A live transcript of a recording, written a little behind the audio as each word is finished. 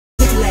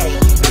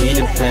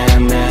Peter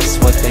Pan, that's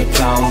what they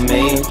call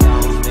me.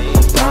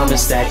 I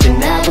promise that you'll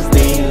never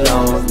be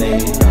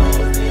lonely.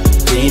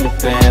 Peter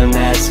Pan,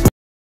 that's.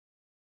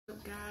 What's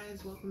up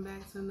guys, welcome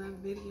back to another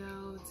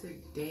video.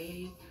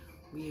 Today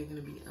we are going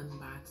to be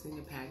unboxing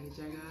a package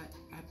I got.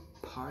 I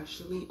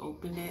partially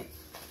opened it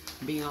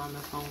being on the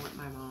phone with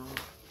my mom.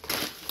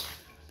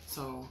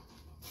 So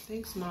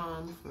thanks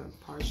mom for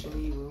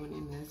partially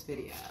ruining this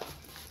video.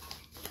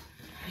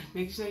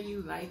 Make sure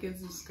you like and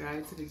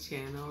subscribe to the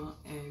channel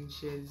and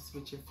share this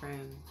with your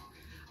friends.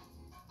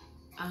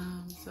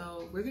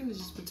 So we're gonna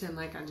just pretend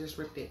like I just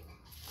ripped it.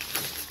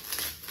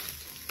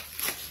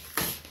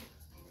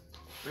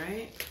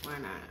 Right? Why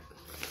not?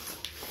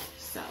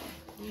 So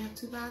we have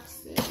 2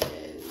 boxes.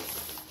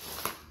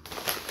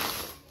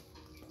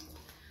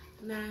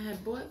 Now I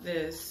had bought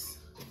this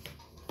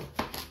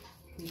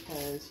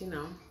because, you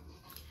know,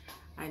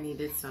 I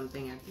needed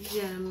something at the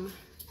gym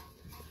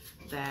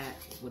that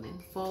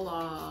wouldn't fall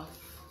off,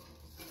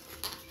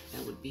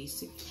 that would be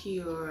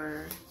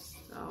secure.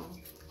 So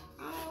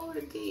I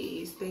ordered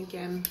these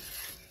thinking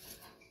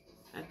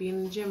I'd be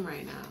in the gym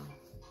right now.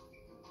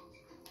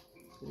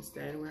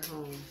 Instead, we're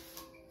home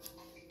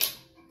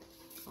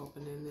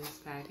opening this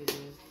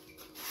packages.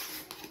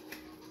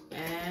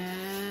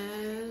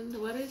 And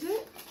what is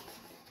it?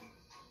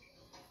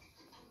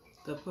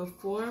 The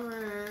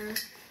Performer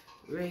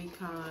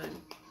Raycon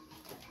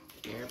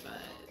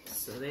earbuds.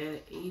 So they're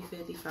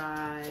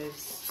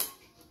E55s.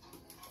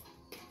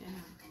 Yeah,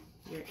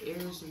 your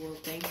ears will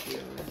thank you.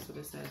 That's what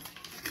it says.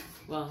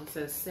 Well, it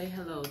says say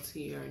hello to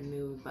your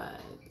new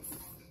buds.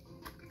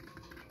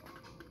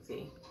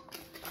 See?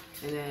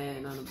 And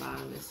then on the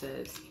bottom it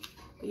says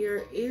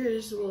your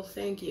ears will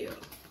thank you.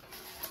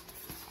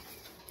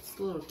 It's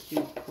a little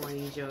cute,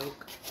 corny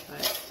joke,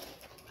 but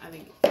I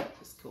think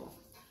it's cool.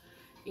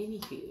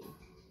 Anywho,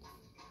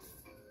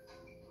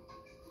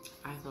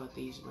 I thought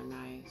these were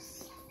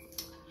nice.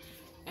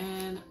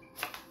 And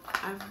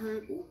I've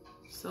heard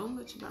so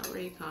much about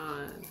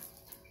Raycon.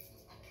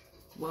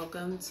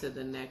 Welcome to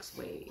the next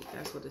wave.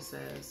 That's what it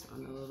says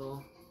on the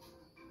little,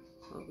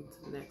 welcome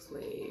to the next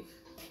wave.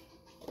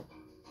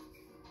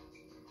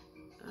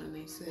 And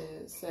they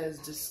says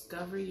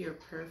discover your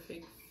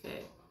perfect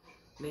fit.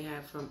 They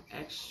have from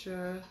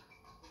extra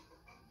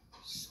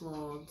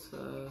small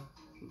to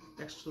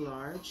extra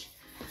large.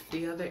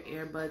 The other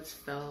earbuds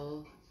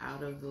fell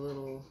out of the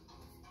little,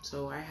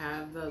 so I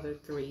have the other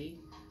 3.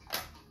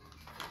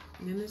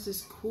 And then there's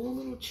this cool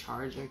little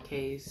charger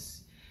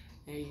case.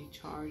 And you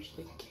charge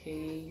the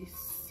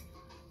case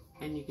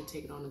and you can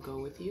take it on the go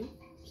with you.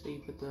 So you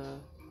put the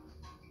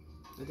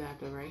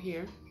adapter right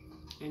here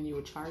and you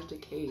would charge the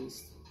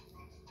case.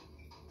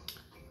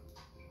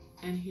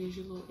 And here's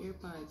your little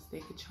earbuds. They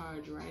could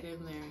charge right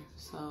in there.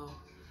 So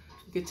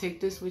you could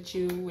take this with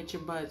you with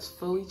your buds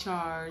fully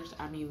charged.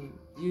 I mean,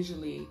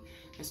 usually,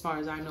 as far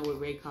as I know with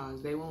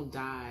Raycons, they won't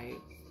die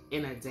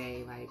in a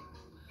day, like,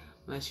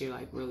 unless you're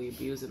like really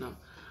abusing them.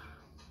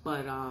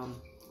 But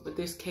with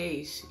this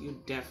case, you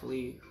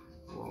definitely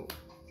won't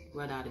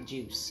run out of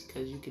juice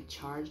because you could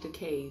charge the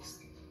case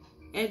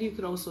and you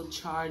could also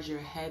charge your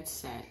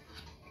headset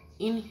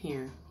in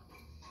here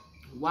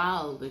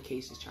while the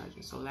case is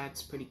charging. So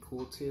that's pretty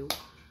cool too.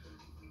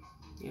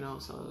 You know,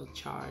 so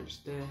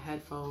charge the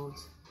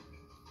headphones,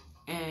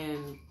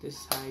 and this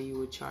is how you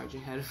would charge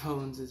your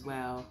headphones as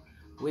well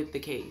with the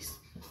case.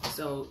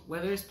 So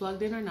whether it's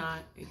plugged in or not,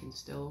 it can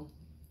still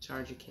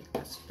charge your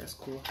case. That's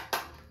cool.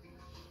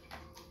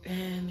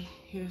 And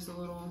here's a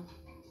little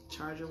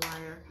charger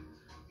wire.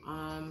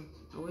 I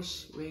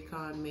wish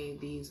Raycon made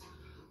these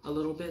a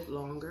little bit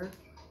longer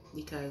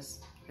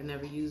because I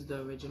never used the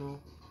original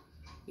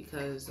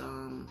because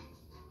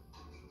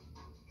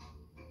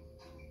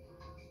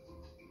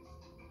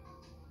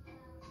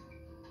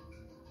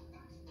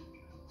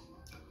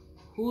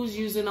who's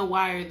using a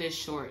wire this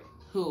short?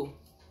 Who?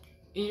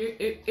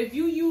 If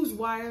you use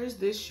wires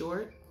this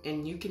short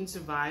and you can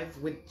survive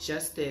with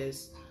just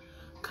this,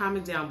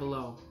 comment down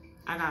below.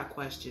 I got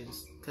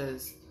questions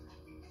because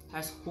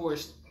that's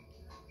horse.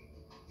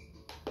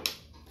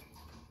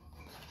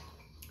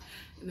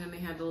 And then they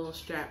had the little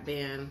strap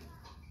band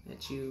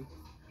that you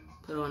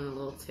put on a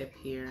little tip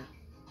here.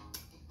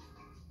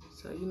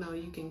 So, you know,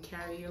 you can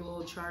carry your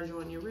little charger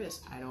on your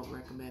wrist. I don't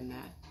recommend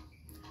that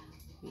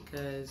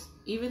because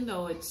even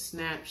though it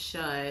snaps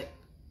shut,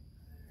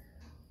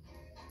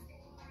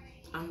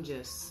 I'm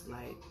just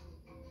like,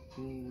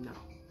 no.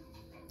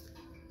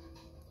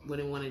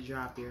 Wouldn't want to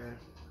drop your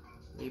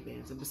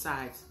Ray-Bans. And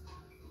besides,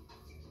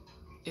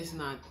 it's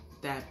not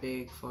that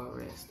big for a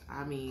wrist.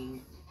 I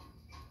mean,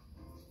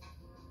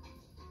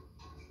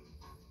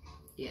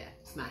 yeah,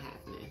 it's not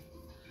happening.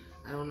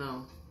 I don't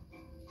know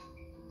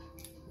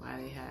why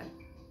they had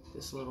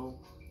this little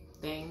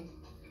thing.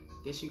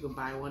 Guess you could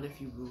buy one if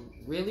you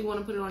really want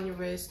to put it on your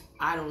wrist.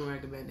 I don't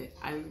recommend it.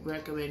 I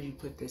recommend you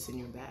put this in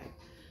your bag.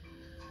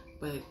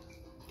 But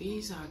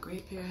these are a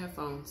great pair of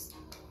headphones.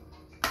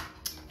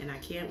 And I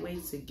can't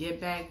wait to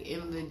get back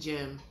in the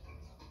gym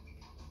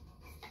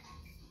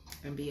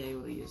and be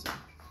able to use them.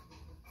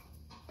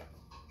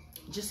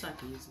 Just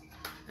like I use them.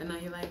 I know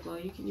you're like, well,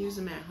 you can use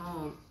them at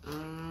home.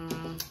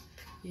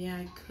 Yeah,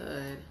 I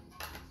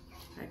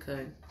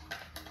could.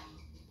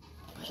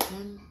 But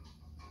then,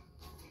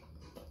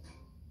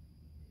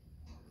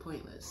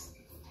 pointless.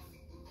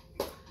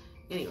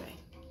 Anyway,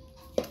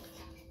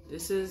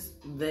 this is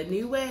the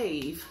new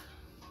wave.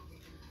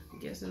 I'm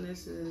guessing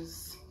this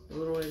is a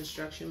little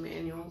instruction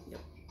manual.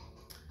 Yep.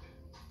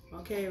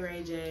 Okay,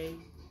 Ray J.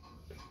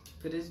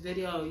 For this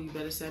video, you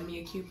better send me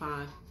a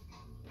coupon.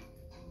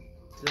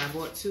 Cause I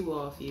bought 2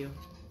 off you.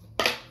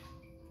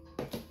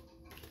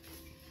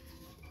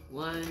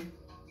 1,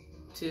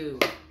 2.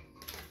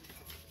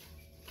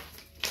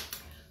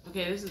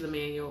 Okay, this is the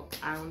manual.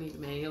 I don't need the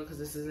manual because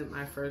this isn't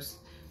my first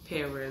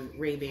pair of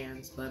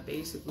Ray-Bans. But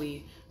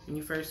basically, when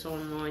you first turn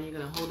them on, you're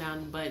going to hold down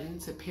the button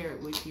to pair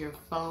it with your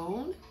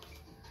phone.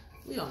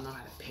 We don't know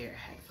how to pair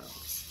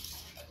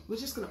headphones. We're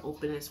just going to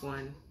open this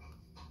one.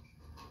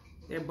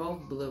 They're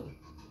both blue.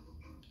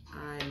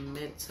 I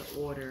meant to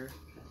order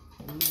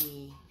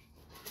me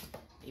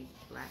a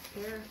black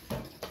pair,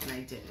 and I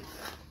didn't.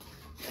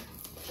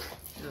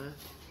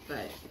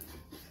 But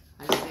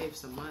I saved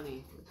some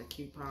money with the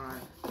coupon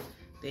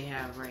they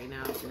have right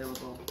now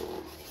available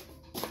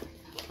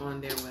on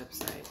their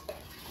website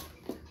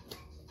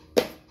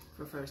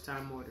for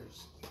first-time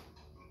orders.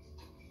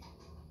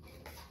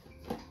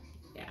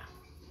 Yeah.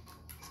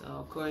 So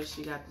of course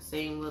you got the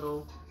same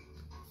little,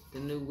 the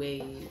new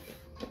wave,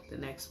 the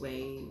next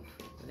wave,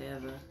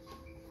 whatever.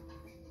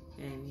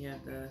 And you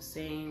have the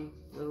same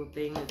little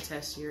thing to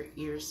test your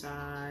ear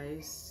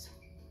size.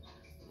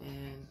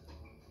 And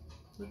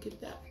look at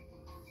that.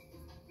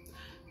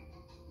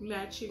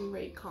 Matching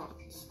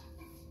Raycons.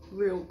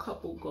 Real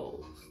couple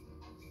goals.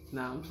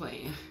 Nah, I'm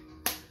playing.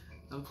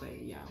 I'm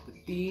playing, yeah. But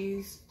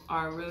these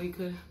are really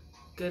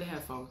good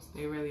headphones.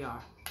 They really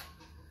are.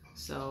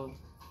 So,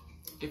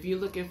 if you're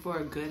looking for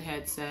a good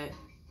headset,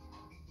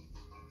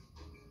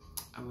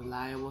 a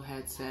reliable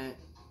headset,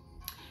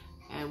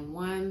 and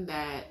one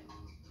that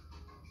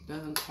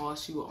doesn't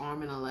cost you an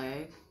arm and a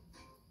leg,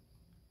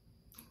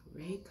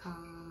 Raycon.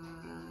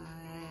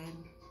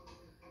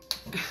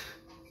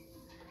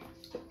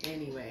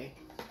 Anyway,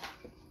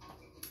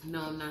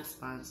 no, I'm not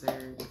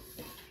sponsored.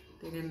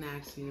 They didn't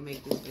ask me to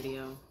make this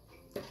video.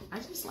 I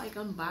just like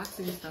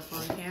unboxing stuff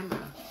on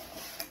camera.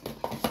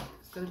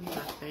 It's gonna be my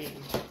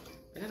thing.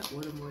 I gotta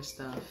order more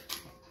stuff.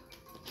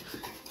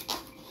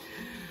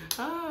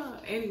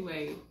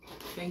 Anyway,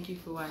 thank you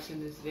for watching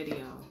this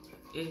video.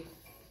 If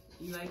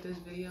you like this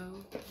video,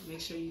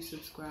 make sure you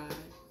subscribe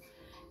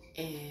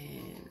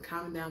and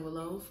comment down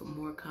below for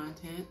more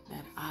content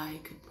that I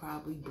could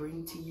probably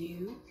bring to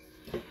you.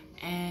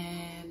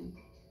 And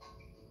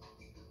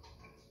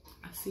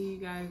I'll see you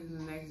guys in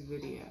the next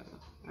video.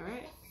 All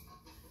right?